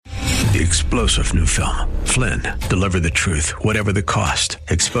The explosive new film, Flynn, deliver the truth, whatever the cost,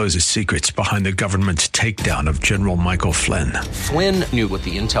 exposes secrets behind the government's takedown of General Michael Flynn. Flynn knew what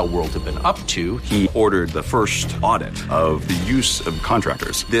the intel world had been up to. He ordered the first audit of the use of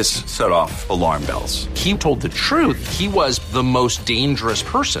contractors. This set off alarm bells. He told the truth. He was the most dangerous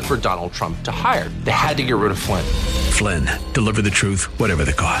person for Donald Trump to hire. They had to get rid of Flynn. Flynn, deliver the truth, whatever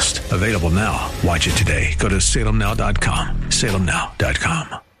the cost. Available now. Watch it today. Go to salemnow.com.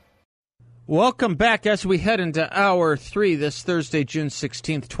 salemnow.com. Welcome back as we head into Hour 3 this Thursday, June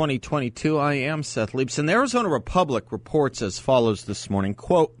 16th, 2022. I am Seth Leibson. The Arizona Republic reports as follows this morning,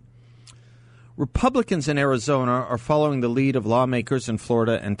 quote, Republicans in Arizona are following the lead of lawmakers in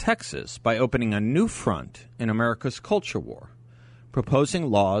Florida and Texas by opening a new front in America's culture war,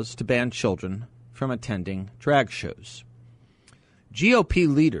 proposing laws to ban children from attending drag shows. GOP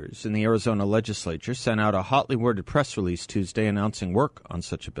leaders in the Arizona legislature sent out a hotly worded press release Tuesday announcing work on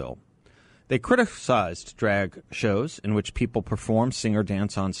such a bill. They criticized drag shows in which people perform, sing, or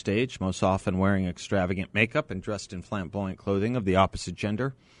dance on stage, most often wearing extravagant makeup and dressed in flamboyant clothing of the opposite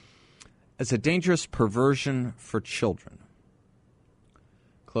gender, as a dangerous perversion for children.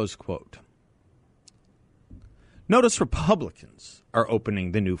 Close quote. Notice Republicans are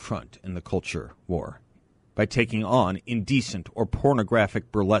opening the new front in the culture war by taking on indecent or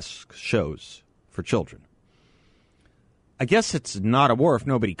pornographic burlesque shows for children. I guess it's not a war if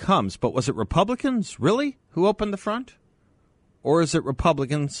nobody comes, but was it Republicans, really, who opened the front? Or is it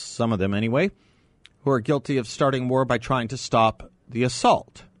Republicans, some of them anyway, who are guilty of starting war by trying to stop the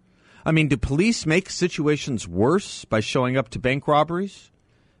assault? I mean, do police make situations worse by showing up to bank robberies?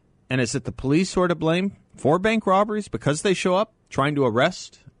 And is it the police who are to blame for bank robberies because they show up trying to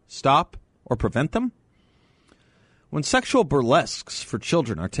arrest, stop, or prevent them? When sexual burlesques for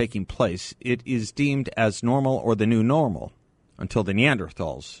children are taking place, it is deemed as normal or the new normal until the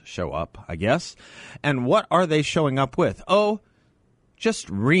Neanderthals show up, I guess. And what are they showing up with? Oh, just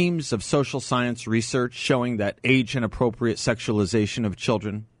reams of social science research showing that age-inappropriate sexualization of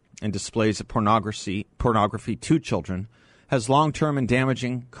children and displays of pornography to children has long-term and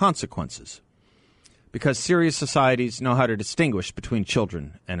damaging consequences because serious societies know how to distinguish between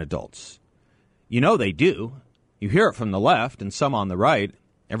children and adults. You know they do. You hear it from the left and some on the right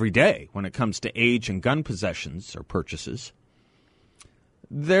every day when it comes to age and gun possessions or purchases.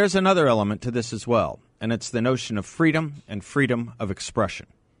 There's another element to this as well, and it's the notion of freedom and freedom of expression.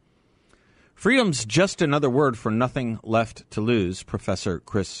 Freedom's just another word for nothing left to lose, Professor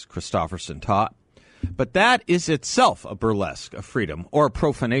Chris Christopherson taught. But that is itself a burlesque of freedom, or a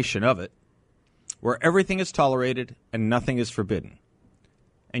profanation of it, where everything is tolerated and nothing is forbidden.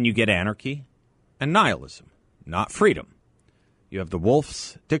 And you get anarchy and nihilism. Not freedom. You have the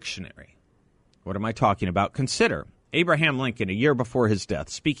Wolf's Dictionary. What am I talking about? Consider Abraham Lincoln, a year before his death,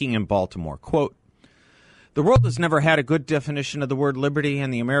 speaking in Baltimore, quote, "The world has never had a good definition of the word liberty,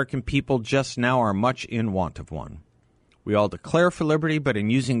 and the American people just now are much in want of one. We all declare for liberty, but in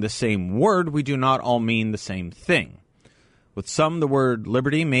using the same word, we do not all mean the same thing. With some, the word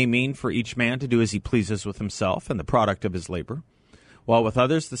liberty may mean for each man to do as he pleases with himself and the product of his labor, while with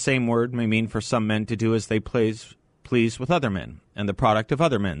others the same word may mean for some men to do as they please with other men, and the product of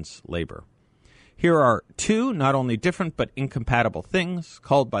other men's labor. Here are two not only different but incompatible things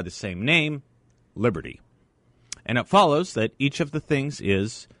called by the same name, liberty. And it follows that each of the things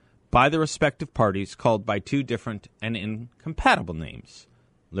is, by the respective parties, called by two different and incompatible names,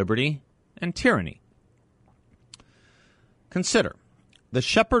 liberty and tyranny. Consider, the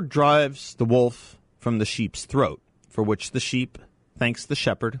shepherd drives the wolf from the sheep's throat, for which the sheep thanks the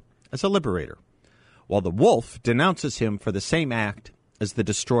shepherd as a liberator, while the wolf denounces him for the same act as the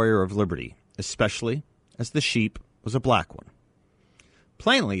destroyer of liberty, especially as the sheep was a black one.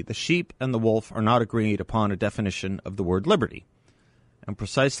 Plainly, the sheep and the wolf are not agreed upon a definition of the word liberty, and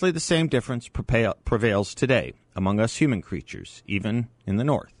precisely the same difference prevails today among us human creatures, even in the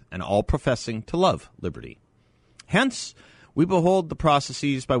North, and all professing to love liberty. Hence, we behold the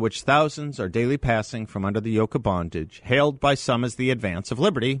processes by which thousands are daily passing from under the yoke of bondage, hailed by some as the advance of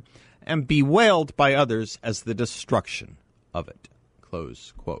liberty, and bewailed by others as the destruction of it."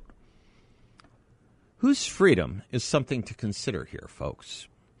 Close quote. Whose freedom is something to consider here, folks?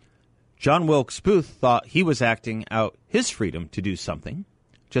 John Wilkes Booth thought he was acting out his freedom to do something,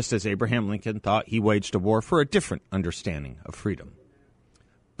 just as Abraham Lincoln thought he waged a war for a different understanding of freedom.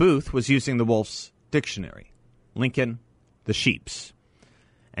 Booth was using the Wolf's Dictionary, Lincoln the sheep's.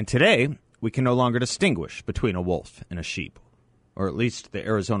 And today, we can no longer distinguish between a wolf and a sheep, or at least the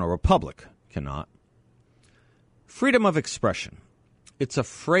Arizona Republic cannot. Freedom of expression. It's a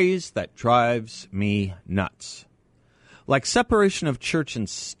phrase that drives me nuts. Like separation of church and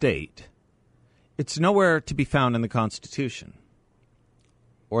state, it's nowhere to be found in the Constitution,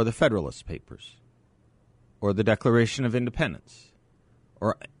 or the Federalist Papers, or the Declaration of Independence,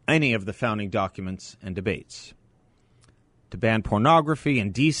 or any of the founding documents and debates. To ban pornography,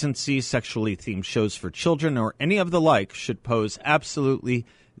 indecency, sexually themed shows for children, or any of the like should pose absolutely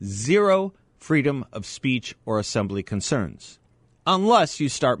zero freedom of speech or assembly concerns, unless you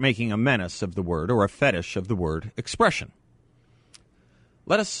start making a menace of the word or a fetish of the word expression.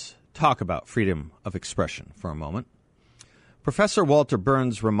 Let us talk about freedom of expression for a moment. Professor Walter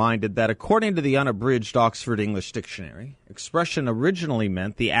Burns reminded that according to the unabridged Oxford English Dictionary, expression originally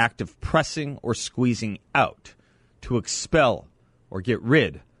meant the act of pressing or squeezing out, to expel or get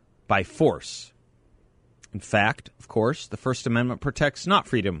rid by force. In fact, of course, the First Amendment protects not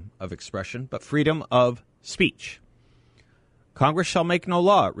freedom of expression, but freedom of speech. Congress shall make no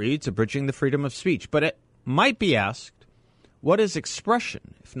law, it reads, abridging the freedom of speech. But it might be asked, what is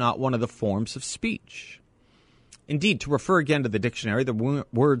expression, if not one of the forms of speech? Indeed, to refer again to the dictionary, the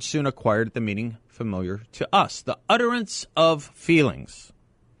word soon acquired the meaning familiar to us, the utterance of feelings.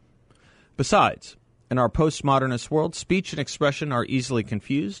 Besides, in our postmodernist world, speech and expression are easily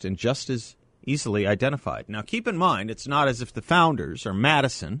confused and just as easily identified. Now, keep in mind, it's not as if the founders or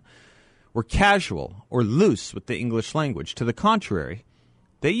Madison were casual or loose with the English language. To the contrary,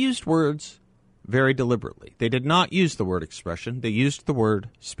 they used words very deliberately. They did not use the word expression. They used the word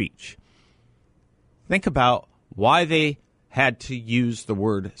speech. Think about why they had to use the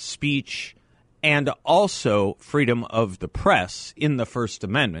word speech and also freedom of the press in the First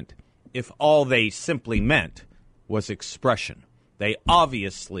Amendment if all they simply meant was expression. They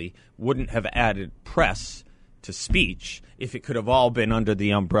obviously wouldn't have added press to speech if it could have all been under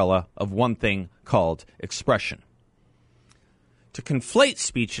the umbrella of one thing called expression. To conflate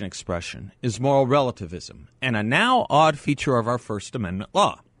speech and expression is moral relativism and a now odd feature of our First Amendment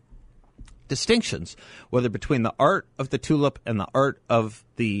law. Distinctions, whether between the art of the tulip and the art of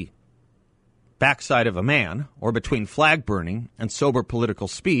the backside of a man, or between flag burning and sober political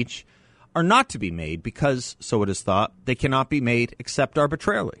speech, are not to be made because, so it is thought, they cannot be made except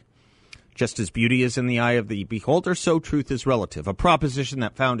arbitrarily. Just as beauty is in the eye of the beholder, so truth is relative, a proposition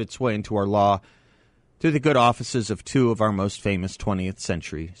that found its way into our law through the good offices of two of our most famous 20th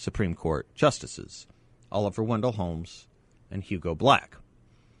century Supreme Court justices, Oliver Wendell Holmes and Hugo Black.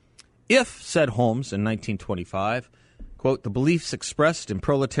 If, said Holmes in 1925, quote, the beliefs expressed in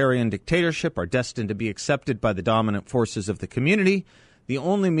proletarian dictatorship are destined to be accepted by the dominant forces of the community, the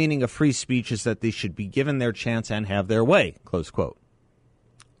only meaning of free speech is that they should be given their chance and have their way, close quote.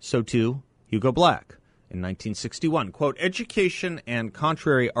 So too, Hugo Black in 1961, quote, education and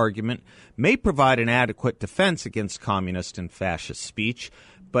contrary argument may provide an adequate defense against communist and fascist speech,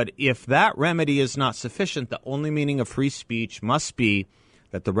 but if that remedy is not sufficient, the only meaning of free speech must be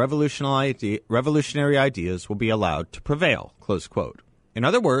that the revolutionary ideas will be allowed to prevail, close quote. In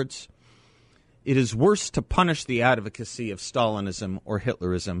other words, it is worse to punish the advocacy of Stalinism or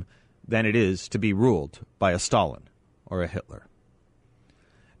Hitlerism than it is to be ruled by a Stalin or a Hitler.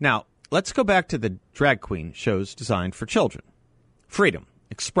 Now, let's go back to the drag queen shows designed for children. Freedom,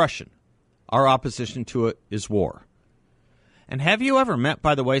 expression. Our opposition to it is war. And have you ever met,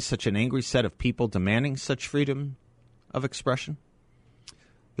 by the way, such an angry set of people demanding such freedom of expression?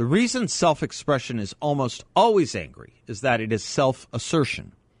 The reason self-expression is almost always angry is that it is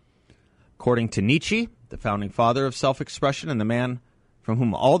self-assertion. According to Nietzsche, the founding father of self-expression and the man from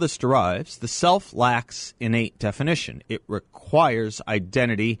whom all this derives, the self lacks innate definition. It requires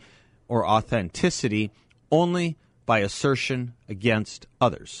identity or authenticity only by assertion against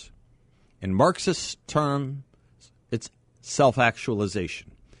others. In Marxist terms, it's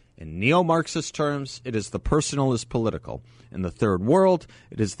self-actualization. In neo-Marxist terms, it is the personal is political. In the third world,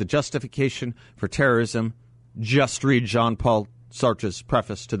 it is the justification for terrorism. Just read Jean-Paul Sartre's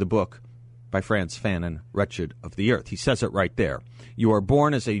preface to the book by Frantz Fanon, Wretched of the Earth. He says it right there. You are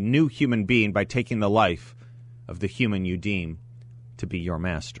born as a new human being by taking the life of the human you deem to be your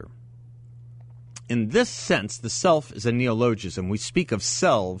master. In this sense, the self is a neologism. We speak of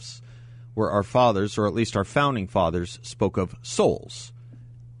selves where our fathers, or at least our founding fathers, spoke of souls.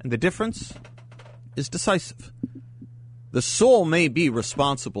 And the difference is decisive. The soul may be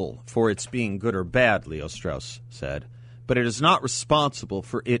responsible for its being good or bad, Leo Strauss said, but it is not responsible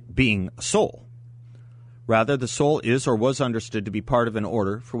for it being a soul. Rather, the soul is or was understood to be part of an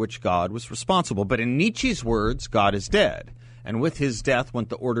order for which God was responsible. But in Nietzsche's words, God is dead, and with his death went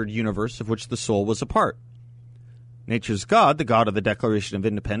the ordered universe of which the soul was a part. Nature's God, the God of the Declaration of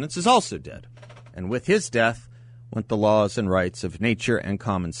Independence, is also dead, and with his death went the laws and rights of nature and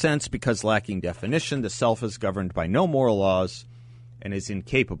common sense, because lacking definition, the self is governed by no moral laws and is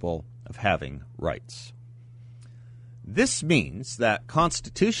incapable of having rights. This means that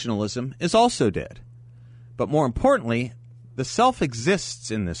constitutionalism is also dead. But more importantly, the self exists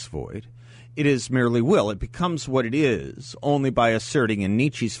in this void. It is merely will. It becomes what it is only by asserting, in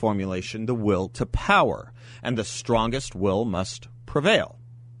Nietzsche's formulation, the will to power, and the strongest will must prevail.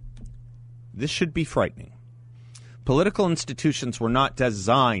 This should be frightening. Political institutions were not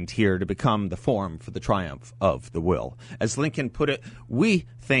designed here to become the forum for the triumph of the will. As Lincoln put it, we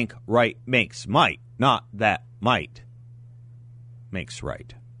think right makes might, not that might makes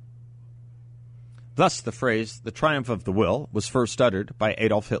right. Thus, the phrase, the triumph of the will, was first uttered by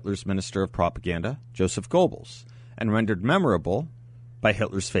Adolf Hitler's Minister of Propaganda, Joseph Goebbels, and rendered memorable by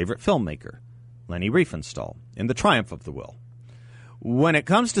Hitler's favorite filmmaker, Leni Riefenstahl, in The Triumph of the Will. When it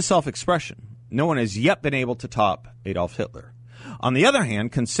comes to self-expression, no one has yet been able to top Adolf Hitler. On the other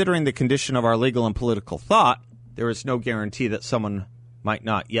hand, considering the condition of our legal and political thought, there is no guarantee that someone might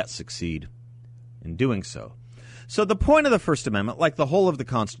not yet succeed in doing so. So the point of the First Amendment, like the whole of the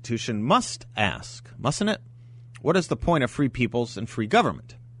Constitution, must ask, mustn't it? What is the point of free peoples and free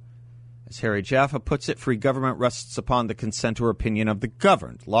government? As Harry Jaffa puts it, free government rests upon the consent or opinion of the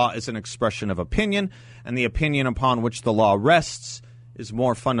governed. Law is an expression of opinion, and the opinion upon which the law rests is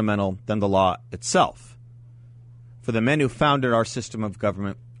more fundamental than the law itself. For the men who founded our system of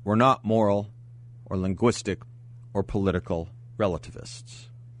government were not moral or linguistic or political relativists.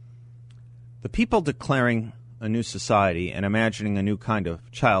 The people declaring a new society and imagining a new kind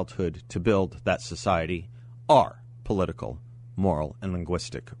of childhood to build that society are political, moral, and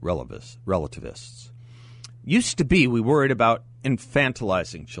linguistic relativists. Used to be, we worried about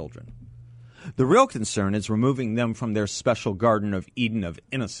infantilizing children. The real concern is removing them from their special Garden of Eden of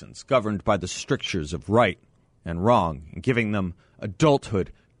innocence, governed by the strictures of right and wrong, and giving them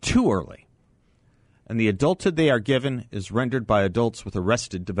adulthood too early. And the adulthood they are given is rendered by adults with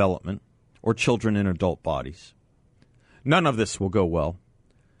arrested development, or children in adult bodies. None of this will go well,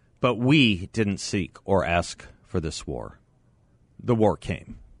 but we didn't seek or ask for this war. The war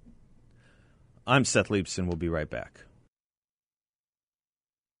came. I'm Seth Leibson. We'll be right back.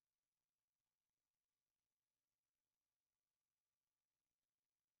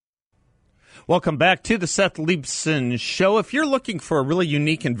 Welcome back to the Seth Leibson Show. If you're looking for a really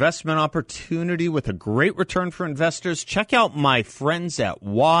unique investment opportunity with a great return for investors, check out my friends at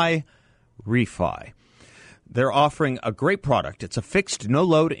YRefy. They're offering a great product. It's a fixed,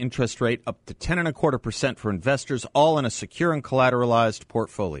 no-load interest rate up to 10.25% for investors, all in a secure and collateralized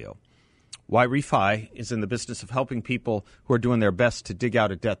portfolio. YRefy is in the business of helping people who are doing their best to dig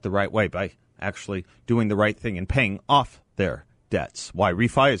out of debt the right way by actually doing the right thing and paying off their debts.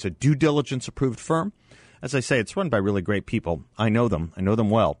 YRefy is a due diligence-approved firm. As I say, it's run by really great people. I know them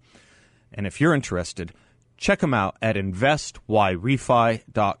well. And if you're interested, check them out at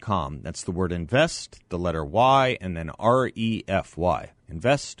investyrefy.com. That's the word invest, the letter Y, and then R-E-F-Y.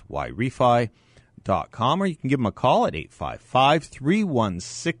 Investyrefy.com, or you can give them a call at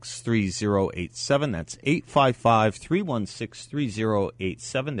 855-316-3087. That's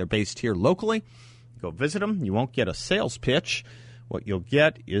 855-316-3087. They're based here locally. Go visit them. You won't get a sales pitch. What you'll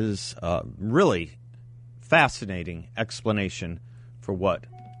get is a really fascinating explanation for what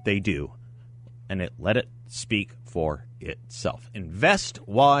they do. And let it speak for itself.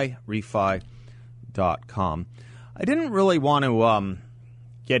 InvestYRefy.com. I didn't really want to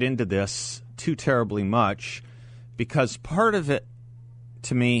get into this too terribly much because part of it,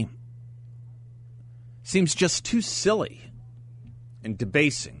 to me, seems just too silly and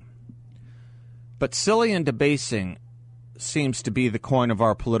debasing. But silly and debasing seems to be the coin of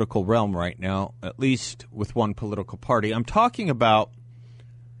our political realm right now, at least with one political party. I'm talking about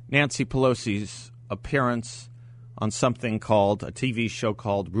Nancy Pelosi's appearance on something called, a TV show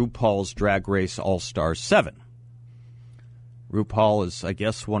called RuPaul's Drag Race All-Stars 7. RuPaul is, I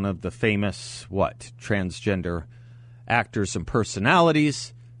guess, one of the famous, transgender actors and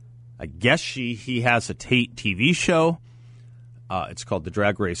personalities. I guess he has a TV show. It's called the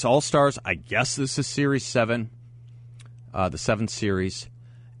Drag Race All-Stars. I guess this is Series 7, the 7th series.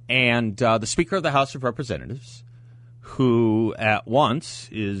 And the Speaker of the House of Representatives, who at once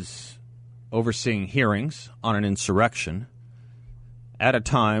is overseeing hearings on an insurrection at a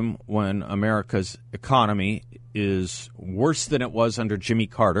time when America's economy is worse than it was under Jimmy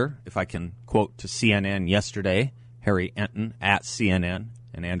Carter, if I can quote to CNN yesterday, Harry Enton at CNN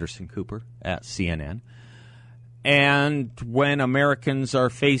and Anderson Cooper at CNN. And when Americans are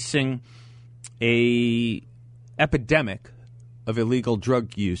facing a epidemic of illegal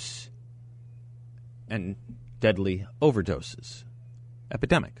drug use and deadly overdoses.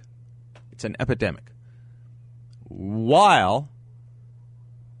 Epidemic. It's an epidemic. While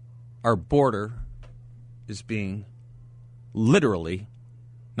our border is being literally,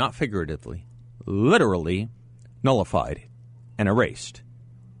 not figuratively, literally nullified and erased.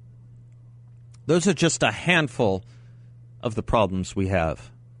 Those are just a handful of the problems we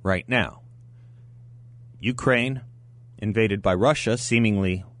have right now. Ukraine, invaded by Russia,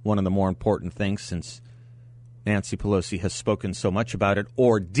 seemingly one of the more important things since Nancy Pelosi has spoken so much about it,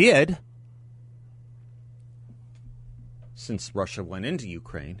 or did, since Russia went into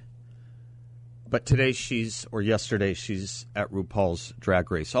Ukraine. But today yesterday she's at RuPaul's Drag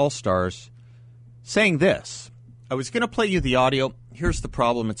Race All-Stars saying this. I was going to play you the audio. Here's the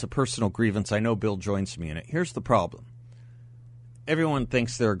problem. It's a personal grievance. I know Bill joins me in it. Here's the problem. Everyone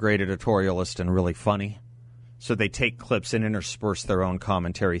thinks they're a great editorialist and really funny, so they take clips and intersperse their own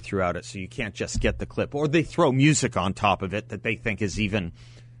commentary throughout it, so you can't just get the clip. Or they throw music on top of it that they think is even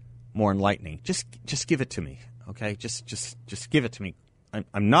more enlightening. Just give it to me, okay? Just give it to me.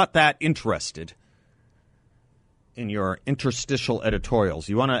 I'm not that interested in your interstitial editorials.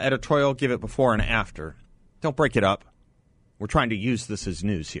 You want an editorial? Give it before and after. Don't break it up. We're trying to use this as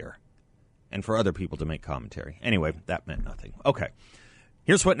news here and for other people to make commentary. Anyway, that meant nothing. Okay.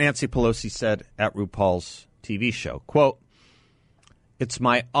 Here's what Nancy Pelosi said at RuPaul's TV show. Quote, "It's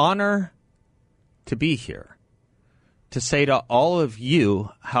my honor to be here to say to all of you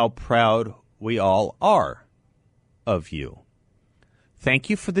how proud we all are of you. Thank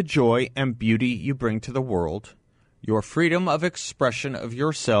you for the joy and beauty you bring to the world. Your freedom of expression of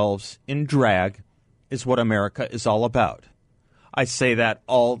yourselves in drag is what America is all about. I say that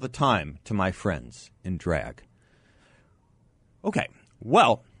all the time to my friends in drag." Okay,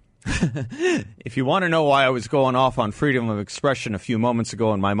 well, if you want to know why I was going off on freedom of expression a few moments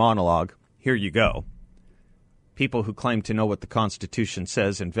ago in my monologue, here you go. People who claim to know what the Constitution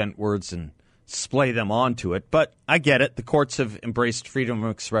says invent words and splay them onto it. But I get it. The courts have embraced freedom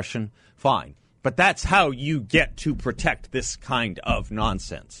of expression. Fine. But that's how you get to protect this kind of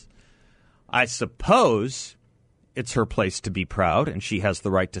nonsense. I suppose it's her place to be proud, and she has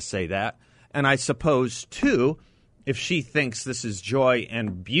the right to say that. And I suppose, too, if she thinks this is joy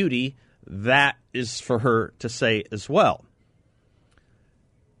and beauty, that is for her to say as well.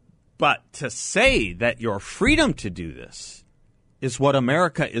 But to say that your freedom to do this is what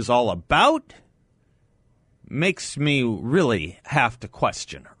America is all about makes me really have to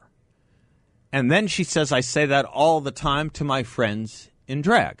question her. And then she says, I say that all the time to my friends in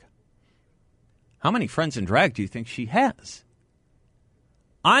drag. How many friends in drag do you think she has?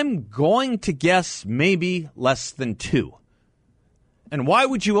 I'm going to guess maybe less than 2. And why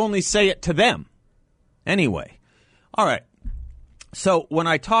would you only say it to them? Anyway, all right. So when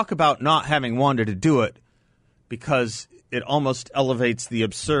I talk about not having wanted to do it because it almost elevates the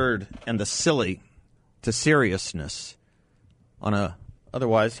absurd and the silly to seriousness on a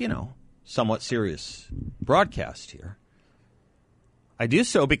otherwise, somewhat serious broadcast here, I do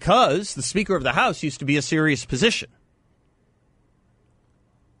so because the Speaker of the House used to be a serious position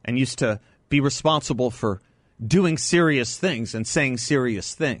and used to be responsible for doing serious things and saying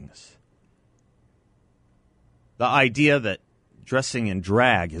serious things. The idea that dressing in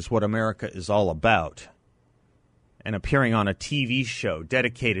drag is what America is all about and appearing on a TV show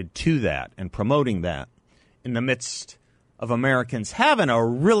dedicated to that and promoting that in the midst of Americans having a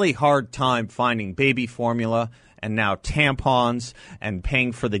really hard time finding baby formula and now tampons and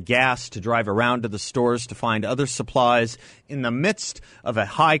paying for the gas to drive around to the stores to find other supplies in the midst of a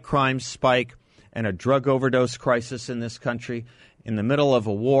high crime spike and a drug overdose crisis in this country, in the middle of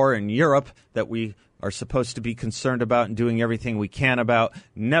a war in Europe that we are supposed to be concerned about and doing everything we can about,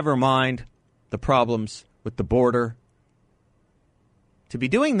 never mind the problems with the border. To be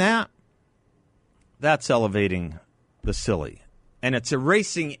doing that, that's elevating the silly. And it's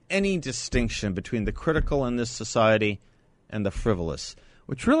erasing any distinction between the critical in this society and the frivolous,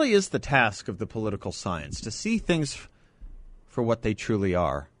 which really is the task of the political science, to see things for what they truly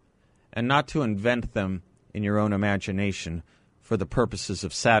are, and not to invent them in your own imagination for the purposes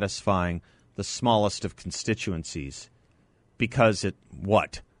of satisfying the smallest of constituencies, because it,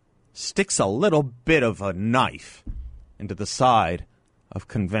 sticks a little bit of a knife into the side of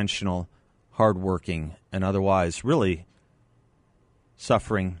conventional, hardworking, and otherwise really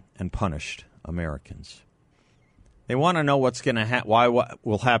suffering and punished Americans. They want to know what's going to why what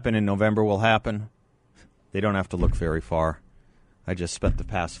will happen in November will happen. They don't have to look very far. I just spent the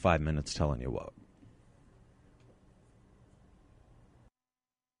past 5 minutes telling you what.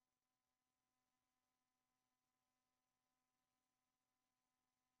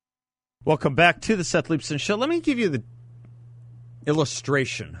 Welcome back to the Seth Leibsohn Show. Let me give you the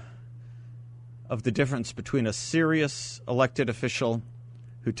illustration of the difference between a serious elected official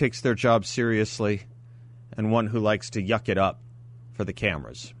who takes their job seriously and one who likes to yuck it up for the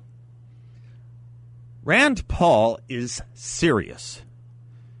cameras. Rand Paul is serious.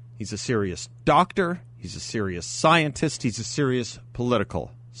 He's a serious doctor. He's a serious scientist. He's a serious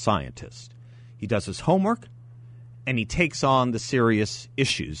political scientist. He does his homework, and he takes on the serious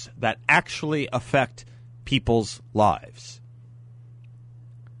issues that actually affect people's lives.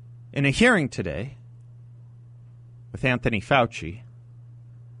 In a hearing today with Anthony Fauci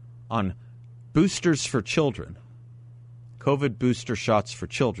on boosters for children, COVID booster shots for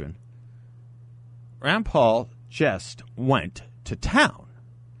children, Rand Paul just went to town.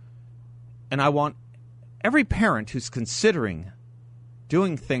 And I want every parent who's considering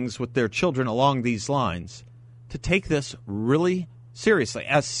doing things with their children along these lines to take this really seriously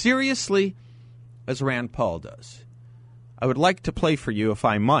as Rand Paul does. I would like to play for you, if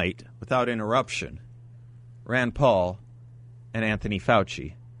I might, without interruption, Rand Paul and Anthony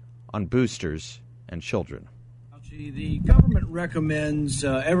Fauci on boosters and children. The government recommends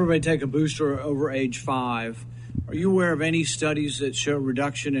everybody take a booster over age 5. Are you aware of any studies that show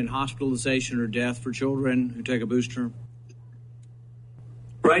reduction in hospitalization or death for children who take a booster?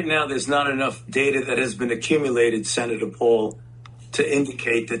 Right now, there's not enough data that has been accumulated, Senator Paul, to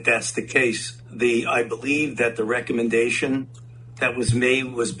indicate that that's the case. I believe that the recommendation that was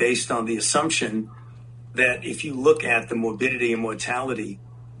made was based on the assumption that if you look at the morbidity and mortality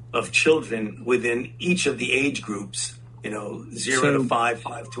of children within each of the age groups, 0 to 5,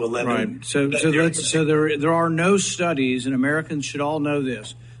 5 to 11. Right. So there are no studies, and Americans should all know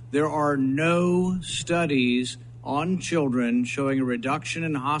this. There are no studies on children showing a reduction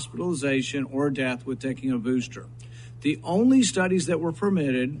in hospitalization or death with taking a booster. The only studies that were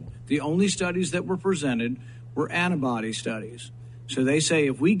permitted, the only studies that were presented were antibody studies. So they say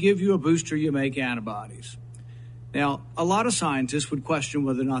if we give you a booster, you make antibodies. Now, a lot of scientists would question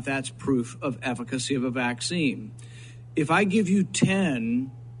whether or not that's proof of efficacy of a vaccine. If I give you 10,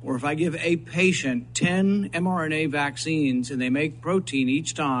 or if I give a patient 10 mRNA vaccines and they make protein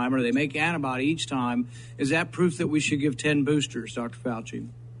each time, or they make antibody each time, is that proof that we should give 10 boosters, Dr. Fauci?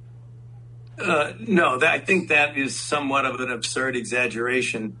 No, I think that is somewhat of an absurd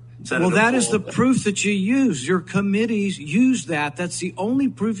exaggeration. Senator Well, that Paul. is the proof that you use. Your committees use that. That's the only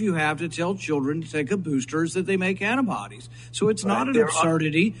proof you have to tell children to take a booster is that they make antibodies. So it's not an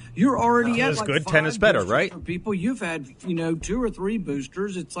absurdity. You're already at is like good. 5 10 is better, boosters right? for people. You've had, 2 or 3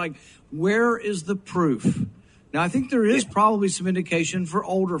 boosters. It's like, where is the proof? Now, I think there is probably some indication for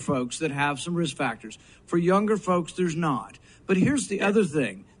older folks that have some risk factors. For younger folks, there's not. But here's the other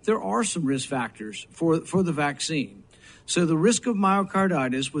thing. There are some risk factors for the vaccine. So the risk of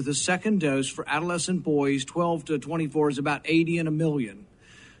myocarditis with a second dose for adolescent boys 12 to 24 is about 80 in a million.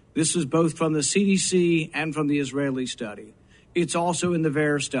 This is both from the CDC and from the Israeli study. It's also in the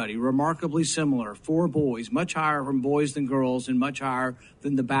VAERS study, remarkably similar for boys, much higher from boys than girls and much higher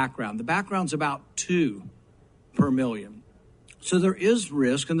than the background. The background's about 2 per million. So there is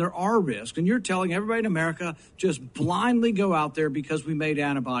risk and there are risks. And you're telling everybody in America just blindly go out there because we made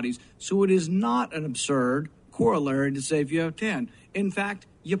antibodies. So it is not an absurd corollary to say if you have 10. In fact,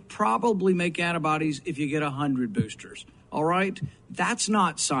 you probably make antibodies if you get 100 boosters. All right? That's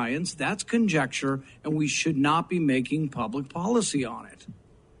not science. That's conjecture, and we should not be making public policy on it.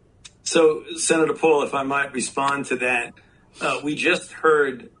 So, Senator Paul, if I might respond to that, we just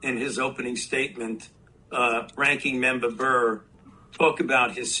heard in his opening statement, Ranking Member Burr talk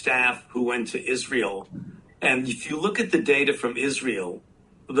about his staff who went to Israel. And if you look at the data from Israel,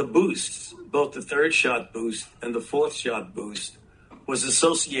 the boosts, both the 3rd shot boost and the 4th shot boost, was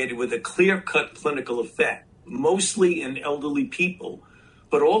associated with a clear-cut clinical effect, mostly in elderly people,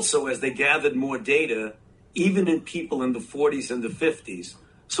 but also as they gathered more data, even in people in the 40s and the 50s.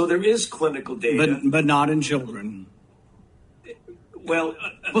 So there is clinical data. But not in children. Well,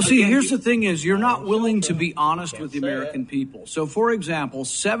 see, here's the thing is you're not willing to be honest with the American people. So, for example,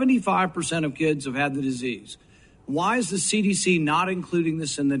 75% of kids have had the disease. Why is the CDC not including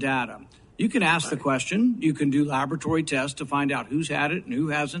this in the data? You can ask the question. You can do laboratory tests to find out who's had it and who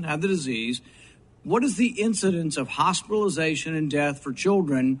hasn't had the disease. What is the incidence of hospitalization and death for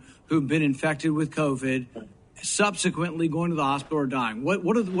children who've been infected with COVID, subsequently going to the hospital or dying?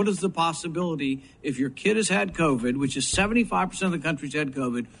 What is the possibility if your kid has had COVID, which is 75% of the country's had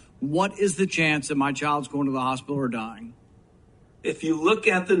COVID, what is the chance that my child's going to the hospital or dying? If you look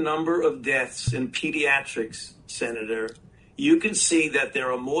at the number of deaths in pediatrics, Senator, you can see that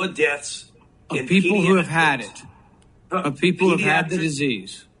there are more deaths of people who have had it, of people who have had the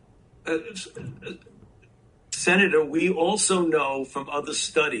disease. Senator, we also know from other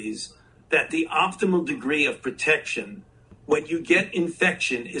studies that the optimal degree of protection when you get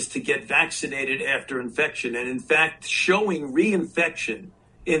infection is to get vaccinated after infection. And in fact, showing reinfection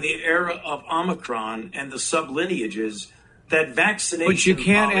in the era of Omicron and the sublineages, that vaccination... But you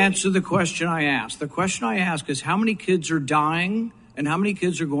can't answer the question I asked. The question I ask is how many kids are dying and how many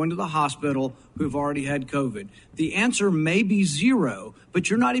kids are going to the hospital who've already had COVID? The answer may be 0, but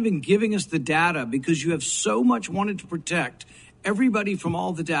you're not even giving us the data because you have so much wanted to protect everybody from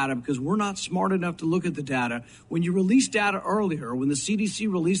all the data because we're not smart enough to look at the data. When you released data earlier, when the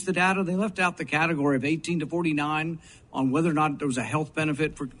CDC released the data, they left out the category of 18 to 49 on whether or not there was a health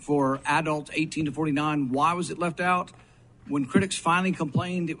benefit for adults 18 to 49. Why was it left out? When critics finally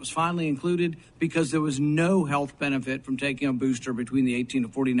complained, it was finally included because there was no health benefit from taking a booster between the 18 to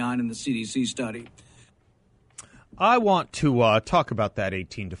 49 and the CDC study. I want to talk about that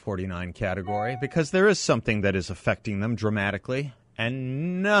 18 to 49 category because there is something that is affecting them dramatically,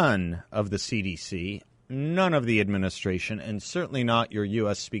 and none of the CDC, none of the administration, and certainly not your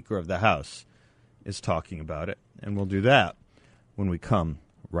U.S. Speaker of the House is talking about it. And we'll do that when we come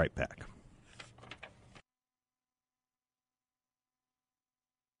right back.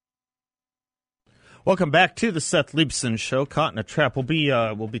 Welcome back to the Seth Leibsohn Show. Caught in a Trap. We'll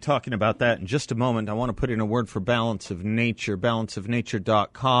be talking about that in just a moment. I want to put in a word for Balance of Nature.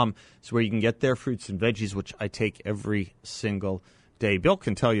 Balanceofnature.com is where you can get their fruits and veggies, which I take every single day. Bill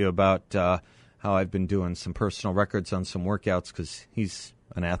can tell you about how I've been doing some personal records on some workouts because he's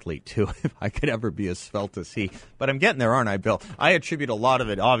an athlete, too, if I could ever be as svelte as he. But I'm getting there, aren't I, Bill? I attribute a lot of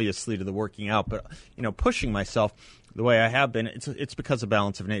it, obviously, to the working out. But, pushing myself the way I have been, it's because of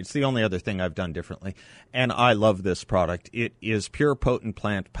Balance of Nature. It's the only other thing I've done differently. And I love this product. It is pure potent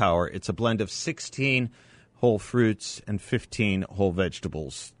plant power. It's a blend of 16 whole fruits and 15 whole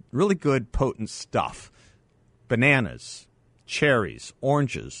vegetables. Really good, potent stuff. Bananas, cherries,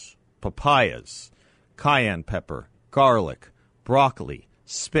 oranges, papayas, cayenne pepper, garlic, broccoli,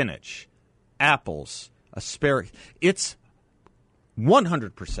 spinach, apples, asparagus. It's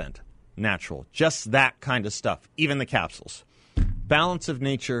 100% natural. Just that kind of stuff. Even the capsules.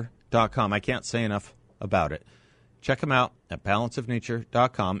 Balanceofnature.com. I can't say enough about it. Check them out at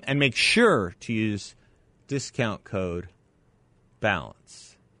balanceofnature.com and make sure to use discount code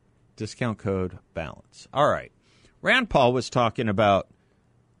BALANCE. Discount code BALANCE. All right. Rand Paul was talking about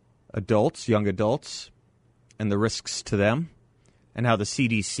adults, young adults, and the risks to them, and how the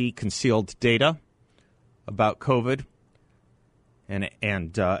CDC concealed data about COVID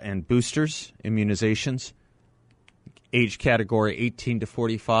and boosters, immunizations, age category 18 to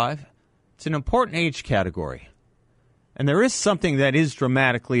 45. It's an important age category. And there is something that is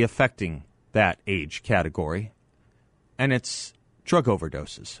dramatically affecting that age category, and it's drug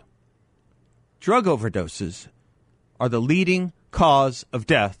overdoses. Drug overdoses are the leading cause of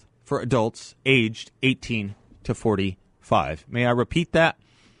death for adults aged 18 to 45. May I repeat that?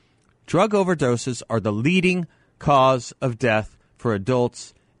 Drug overdoses are the leading cause of death for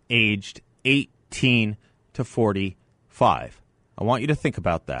adults aged 18 to 45. I want you to think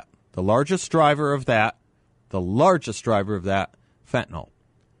about that. The largest driver of that, fentanyl.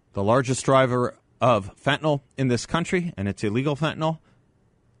 The largest driver of fentanyl in this country, and it's illegal fentanyl,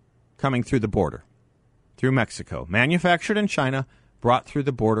 coming through the border, through Mexico. Manufactured in China, brought through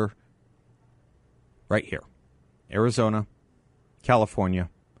the border right here. Arizona, California,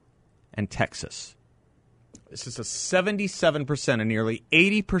 and Texas. This is a 77%, a nearly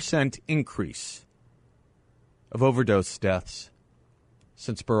 80% increase of overdose deaths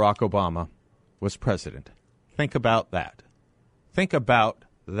since Barack Obama was president. Think about that. Think about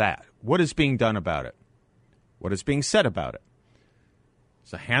that. What is being done about it? What is being said about it?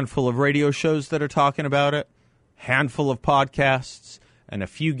 There's a handful of radio shows that are talking about it, handful of podcasts, and a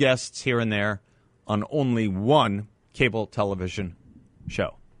few guests here and there on only one cable television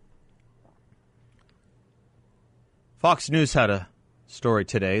show. Fox News had a story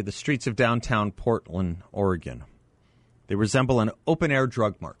today. The streets of downtown Portland, Oregon. They resemble an open-air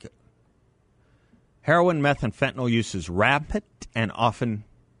drug market. Heroin, meth, and fentanyl use is rampant and often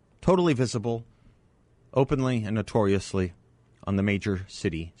totally visible, openly and notoriously, on the major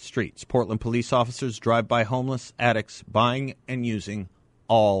city streets. Portland police officers drive by homeless addicts buying and using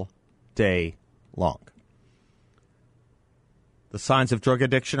all day long. The signs of drug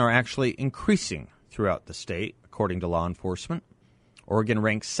addiction are actually increasing throughout the state, according to law enforcement. Oregon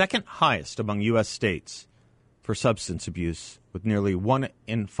ranks second highest among U.S. states for substance abuse, with nearly 1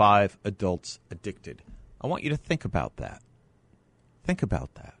 in 5 adults addicted. I want you to think about that. Think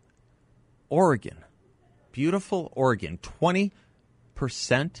about that. Oregon, beautiful Oregon, 20%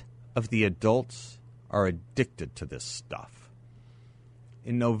 of the adults are addicted to this stuff.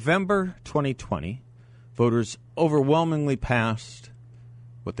 In November 2020, voters overwhelmingly passed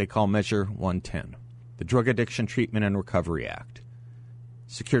what they call Measure 110, the Drug Addiction Treatment and Recovery Act.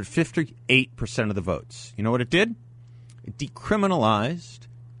 Secured 58% of the votes. You know what it did? It decriminalized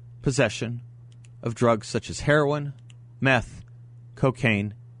possession of drugs such as heroin, meth,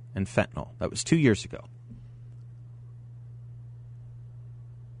 cocaine, and fentanyl. That was 2 years ago.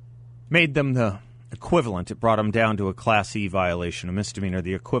 Made them the equivalent. It brought them down to a Class E violation, a misdemeanor,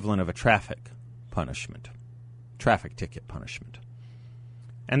 the equivalent of a traffic ticket punishment.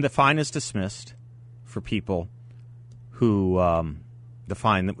 And the fine is dismissed for people who, the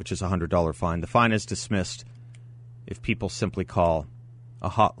fine, which is a $100 fine, the fine is dismissed if people simply call a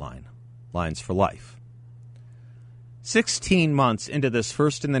hotline, Lines for Life. 16 months into this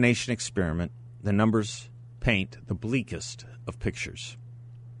first-in-the-nation experiment, the numbers paint the bleakest of pictures.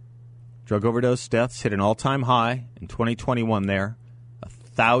 Drug overdose deaths hit an all-time high in 2021 there,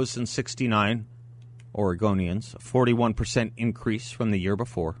 1,069 Oregonians, a 41% increase from the year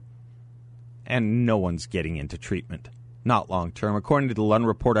before, and no one's getting into treatment. Not long-term. According to the Lund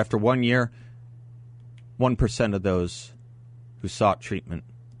Report, after 1 year, 1% of those who sought treatment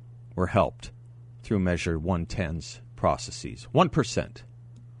were helped through Measure 110's processes. 1%.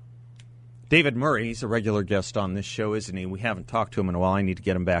 David Murray, he's a regular guest on this show, isn't he? We haven't talked to him in a while. I need to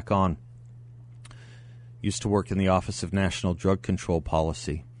get him back on. Used to work in the Office of National Drug Control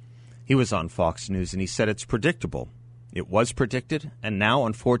Policy. He was on Fox News, and he said it's predictable. It was predicted, and now,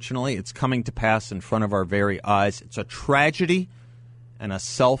 unfortunately, it's coming to pass in front of our very eyes. It's a tragedy and a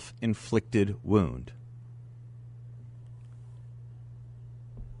self-inflicted wound.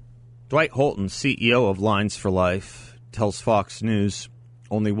 Dwight Holton, CEO of Lines for Life, tells Fox News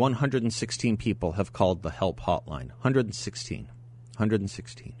only 116 people have called the help hotline. 116.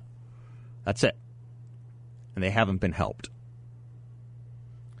 That's it. And they haven't been helped.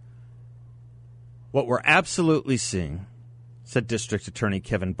 What we're absolutely seeing, said District Attorney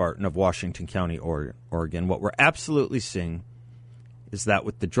Kevin Barton of Washington County, Oregon, what we're absolutely seeing is that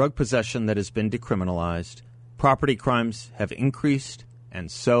with the drug possession that has been decriminalized, property crimes have increased,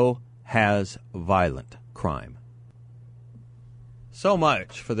 and so has violent crime. So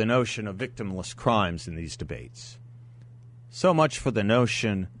much for the notion of victimless crimes in these debates. So much for the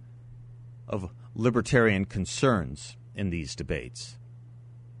notion of libertarian concerns in these debates.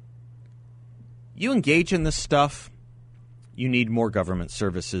 You engage in this stuff, you need more government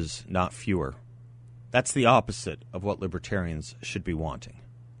services, not fewer. That's the opposite of what libertarians should be wanting.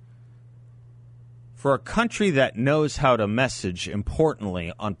 For a country that knows how to message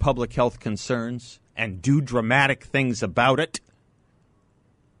importantly on public health concerns and do dramatic things about it,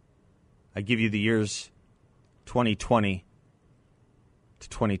 I give you the years 2020 to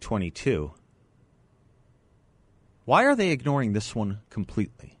 2022. Why are they ignoring this one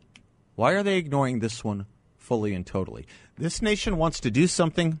completely? Why are they ignoring this one fully and totally? This nation wants to do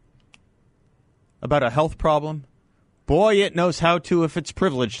something about a health problem. Boy, it knows how to if it's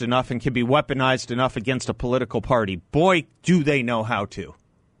privileged enough and can be weaponized enough against a political party. Boy, do they know how to.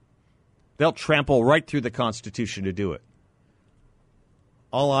 They'll trample right through the Constitution to do it.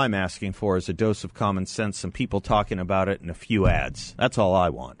 All I'm asking for is a dose of common sense, some people talking about it, and a few ads. That's all I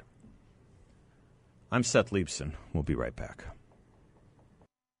want. I'm Seth Leibson. We'll be right back.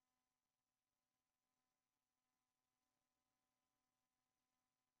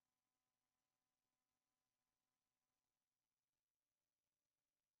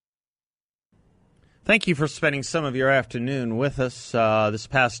 Thank you for spending some of your afternoon with us. This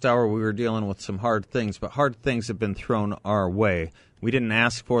past hour we were dealing with some hard things, but hard things have been thrown our way. We didn't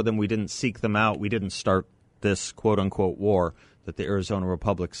ask for them. We didn't seek them out. We didn't start this quote-unquote war that the Arizona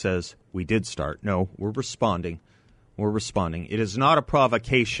Republic says we did start. No, we're responding. We're responding. It is not a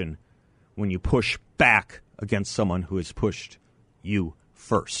provocation when you push back against someone who has pushed you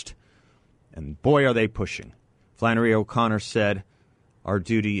first. And boy, are they pushing. Flannery O'Connor said, our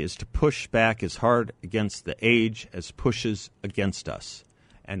duty is to push back as hard against the age as pushes against us.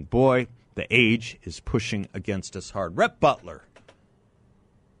 And boy, the age is pushing against us hard. Rhett Butler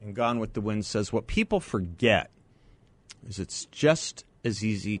in Gone with the Wind says, what people forget is it's just as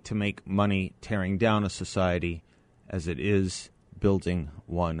easy to make money tearing down a society as it is building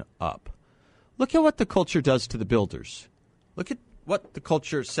one up. Look at what the culture does to the builders. Look at what the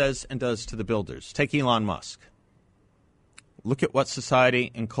culture says and does to the builders. Take Elon Musk. Look at what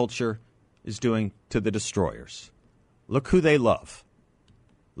society and culture is doing to the destroyers. Look who they love.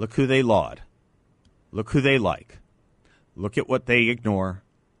 Look who they laud. Look who they like. Look at what they ignore.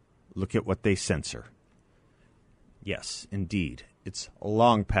 Look at what they censor. Yes, indeed. It's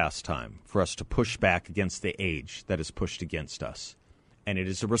long past time for us to push back against the age that is pushed against us. And it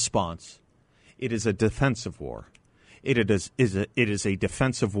is a response. It is a defensive war. It is a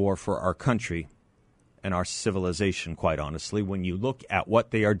defensive war for our country and our civilization, quite honestly, when you look at what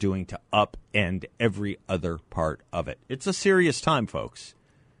they are doing to upend every other part of it. It's a serious time, folks.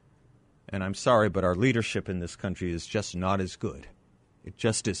 And I'm sorry, but our leadership in this country is just not as good. It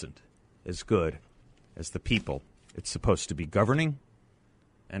just isn't as good as the people it's supposed to be governing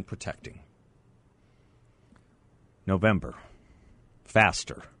and protecting. November.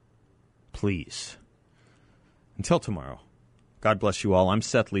 Faster. Please. Until tomorrow, God bless you all. I'm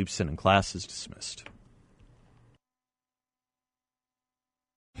Seth Leibson, and class is dismissed.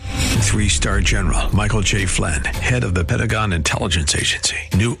 3-star General Michael J. Flynn, head of the Pentagon Intelligence Agency,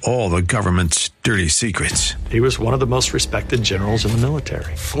 knew all the government's dirty secrets. He was one of the most respected generals in the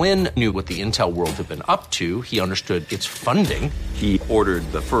military. Flynn knew what the intel world had been up to. He understood its funding. He ordered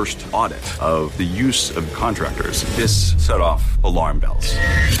the first audit of the use of contractors. This set off alarm bells.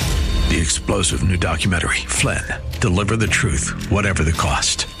 The explosive new documentary, Flynn, Deliver the Truth, Whatever the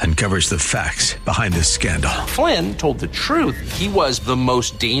Cost, uncovers the facts behind this scandal. Flynn told the truth. He was the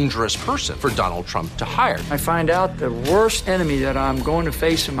most dangerous person for Donald Trump to hire. I find out the worst enemy that I'm going to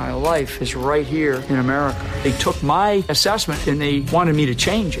face in my life is right here in America. They took my assessment and they wanted me to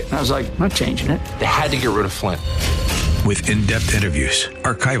change it. And I was like, I'm not changing it. They had to get rid of Flynn. With in-depth interviews,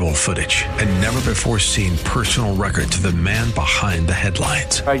 archival footage, and never-before-seen personal records of the man behind the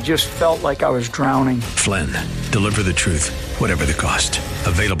headlines. I just felt like I was drowning. Flynn, Deliver the Truth, Whatever the Cost.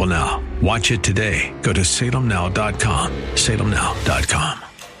 Available now. Watch it today. Go to salemnow.com. salemnow.com.